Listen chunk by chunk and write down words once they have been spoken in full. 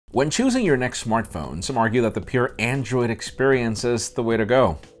When choosing your next smartphone, some argue that the pure Android experience is the way to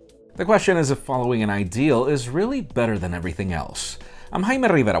go. The question is if following an ideal is really better than everything else. I'm Jaime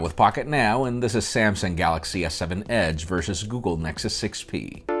Rivera with Pocketnow, and this is Samsung Galaxy S7 Edge versus Google Nexus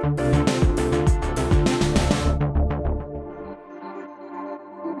 6P.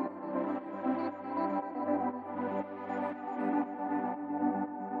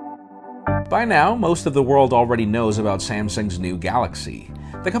 By now, most of the world already knows about Samsung's new Galaxy.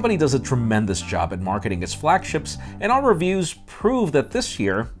 The company does a tremendous job at marketing its flagships, and our reviews prove that this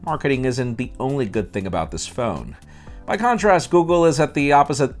year, marketing isn't the only good thing about this phone. By contrast, Google is at the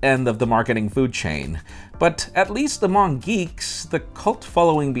opposite end of the marketing food chain. But at least among geeks, the cult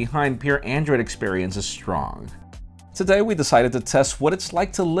following behind pure Android experience is strong. Today, we decided to test what it's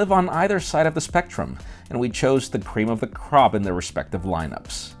like to live on either side of the spectrum, and we chose the cream of the crop in their respective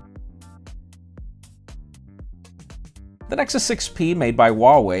lineups. The Nexus 6P, made by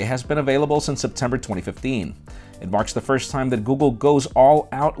Huawei, has been available since September 2015. It marks the first time that Google goes all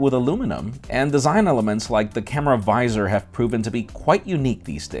out with aluminum, and design elements like the camera visor have proven to be quite unique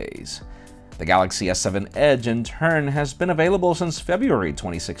these days. The Galaxy S7 Edge, in turn, has been available since February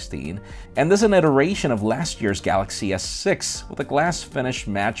 2016, and is an iteration of last year's Galaxy S6 with a glass finish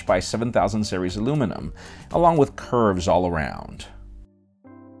matched by 7000 series aluminum, along with curves all around.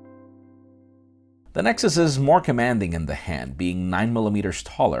 The Nexus is more commanding in the hand, being 9mm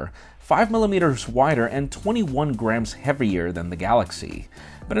taller, 5mm wider, and 21 grams heavier than the Galaxy.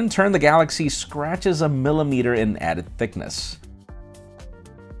 But in turn, the Galaxy scratches a millimeter in added thickness.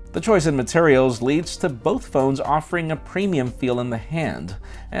 The choice in materials leads to both phones offering a premium feel in the hand,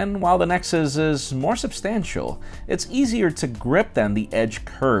 and while the Nexus is more substantial, it's easier to grip than the edge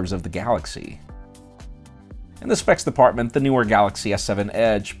curves of the Galaxy. In the specs department, the newer Galaxy S7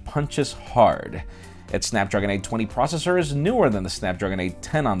 Edge punches hard. Its Snapdragon 820 processor is newer than the Snapdragon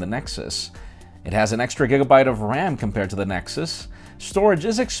 810 on the Nexus. It has an extra gigabyte of RAM compared to the Nexus, storage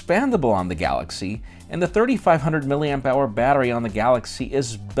is expandable on the Galaxy, and the 3500 mAh battery on the Galaxy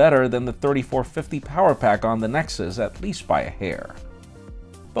is better than the 3450 power pack on the Nexus, at least by a hair.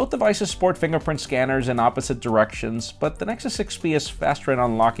 Both devices sport fingerprint scanners in opposite directions, but the Nexus 6P is faster in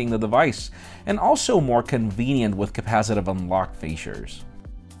unlocking the device, and also more convenient with capacitive unlock features.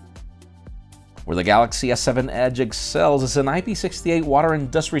 Where the Galaxy S7 Edge excels is in IP68 water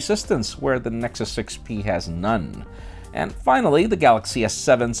and dust resistance, where the Nexus 6P has none. And finally, the Galaxy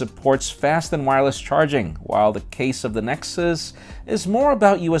S7 supports fast and wireless charging, while the case of the Nexus is more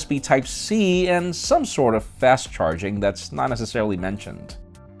about USB Type-C and some sort of fast charging that's not necessarily mentioned.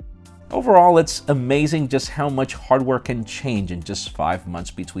 Overall, it's amazing just how much hardware can change in just 5 months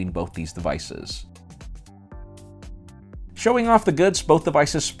between both these devices. Showing off the goods, both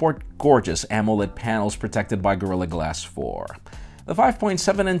devices sport gorgeous AMOLED panels protected by Gorilla Glass 4. The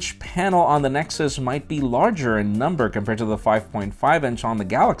 5.7-inch panel on the Nexus might be larger in number compared to the 5.5-inch on the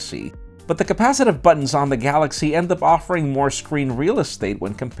Galaxy, but the capacitive buttons on the Galaxy end up offering more screen real estate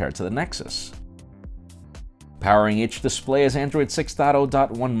when compared to the Nexus. Powering each display is Android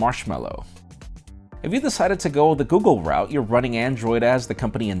 6.0.1 Marshmallow. If you decided to go the Google route, you're running Android as the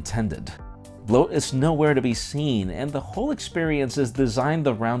company intended. Bloat is nowhere to be seen, and the whole experience is designed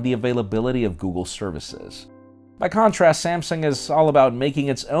around the availability of Google services. By contrast, Samsung is all about making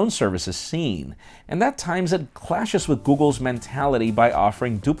its own services seen, and at times it clashes with Google's mentality by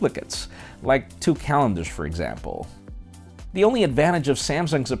offering duplicates, like 2 calendars for example. The only advantage of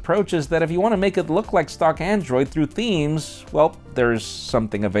Samsung's approach is that if you want to make it look like stock Android through themes, well, there's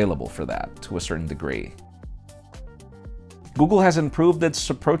something available for that, to a certain degree. Google has improved its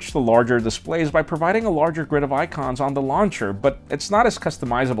approach to larger displays by providing a larger grid of icons on the launcher, but it's not as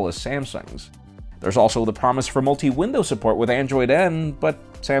customizable as Samsung's. There's also the promise for multi-window support with Android N, but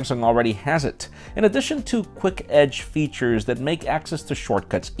Samsung already has it, in addition to quick edge features that make access to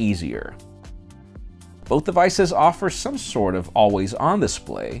shortcuts easier. Both devices offer some sort of always-on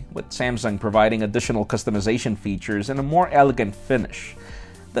display, with Samsung providing additional customization features and a more elegant finish.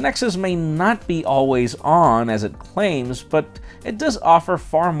 The Nexus may not be always on as it claims, but it does offer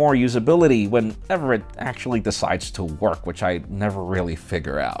far more usability whenever it actually decides to work, which I never really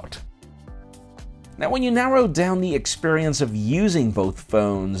figure out. Now, when you narrow down the experience of using both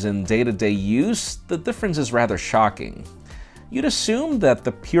phones in day-to-day use, the difference is rather shocking. You'd assume that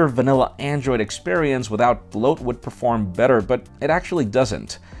the pure vanilla Android experience without bloat would perform better, but it actually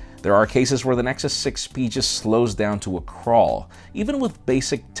doesn't. There are cases where the Nexus 6P just slows down to a crawl, even with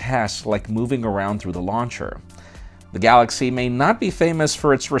basic tasks like moving around through the launcher. The Galaxy may not be famous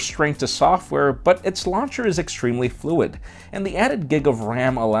for its restraint to software, but its launcher is extremely fluid, and the added gig of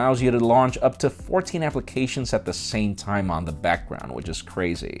RAM allows you to launch up to 14 applications at the same time on the background, which is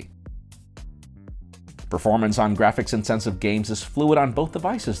crazy. Performance on graphics-intensive games is fluid on both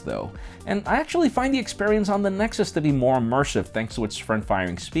devices though, and I actually find the experience on the Nexus to be more immersive thanks to its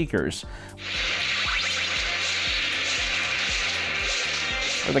front-firing speakers,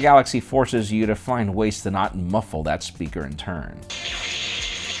 where the Galaxy forces you to find ways to not muffle that speaker in turn.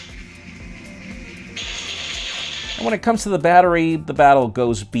 And when it comes to the battery, the battle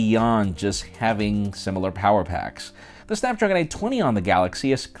goes beyond just having similar power packs. The Snapdragon 820 on the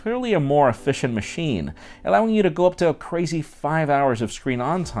Galaxy is clearly a more efficient machine, allowing you to go up to a crazy 5 hours of screen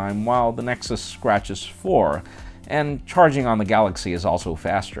on time while the Nexus scratches 4, and charging on the Galaxy is also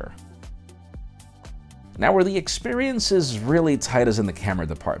faster. Now, where the experience is really tight is in the camera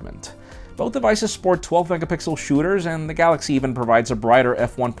department. Both devices sport 12-megapixel shooters, and the Galaxy even provides a brighter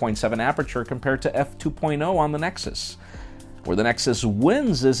f1.7 aperture compared to f2.0 on the Nexus. Where the Nexus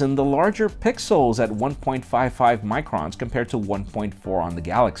wins is in the larger pixels at 1.55 microns compared to 1.4 on the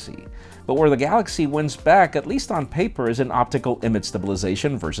Galaxy. But where the Galaxy wins back, at least on paper, is in optical image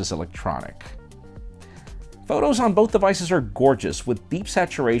stabilization versus electronic. Photos on both devices are gorgeous, with deep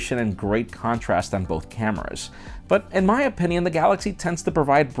saturation and great contrast on both cameras. But in my opinion, the Galaxy tends to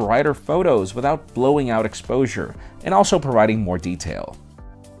provide brighter photos without blowing out exposure, and also providing more detail.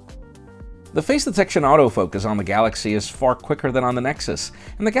 The face detection autofocus on the Galaxy is far quicker than on the Nexus,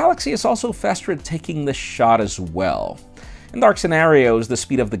 and the Galaxy is also faster at taking the shot as well. In dark scenarios, the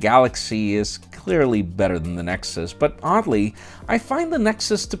speed of the Galaxy is clearly better than the Nexus, but oddly, I find the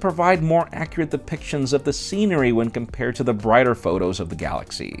Nexus to provide more accurate depictions of the scenery when compared to the brighter photos of the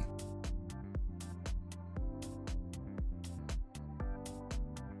Galaxy.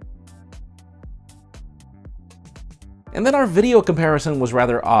 And then our video comparison was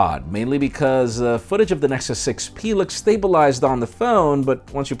rather odd, mainly because footage of the Nexus 6P looks stabilized on the phone, but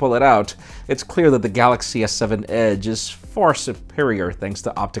once you pull it out, it's clear that the Galaxy S7 Edge is far superior thanks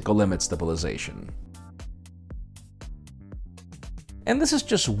to optical image stabilization. And this is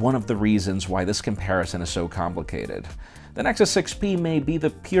just one of the reasons why this comparison is so complicated. The Nexus 6P may be the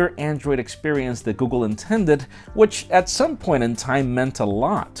pure Android experience that Google intended, which at some point in time meant a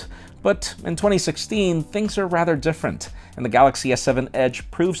lot. But in 2016, things are rather different, and the Galaxy S7 Edge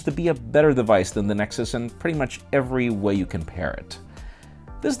proves to be a better device than the Nexus in pretty much every way you compare it.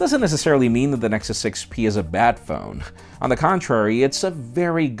 This doesn't necessarily mean that the Nexus 6P is a bad phone. On the contrary, it's a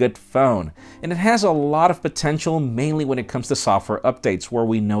very good phone, and it has a lot of potential, mainly when it comes to software updates, where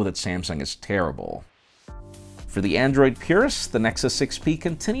we know that Samsung is terrible. For the Android purists, the Nexus 6P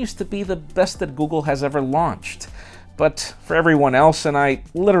continues to be the best that Google has ever launched. But for everyone else, and I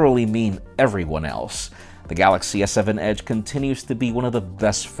literally mean everyone else, the Galaxy S7 Edge continues to be one of the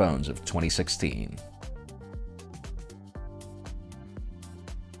best phones of 2016.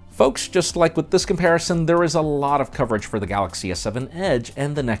 Folks, just like with this comparison, there is a lot of coverage for the Galaxy S7 Edge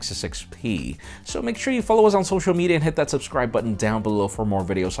and the Nexus 6P, so make sure you follow us on social media and hit that subscribe button down below for more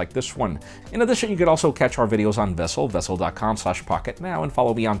videos like this one. In addition, you could also catch our videos on vessel.com/Pocketnow, and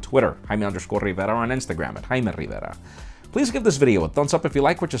follow me on Twitter, Jaime_Rivera, on Instagram at Jaime Rivera. Please give this video a thumbs up if you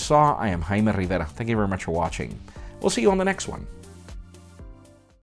like what you saw. I am Jaime Rivera. Thank you very much for watching. We'll see you on the next one.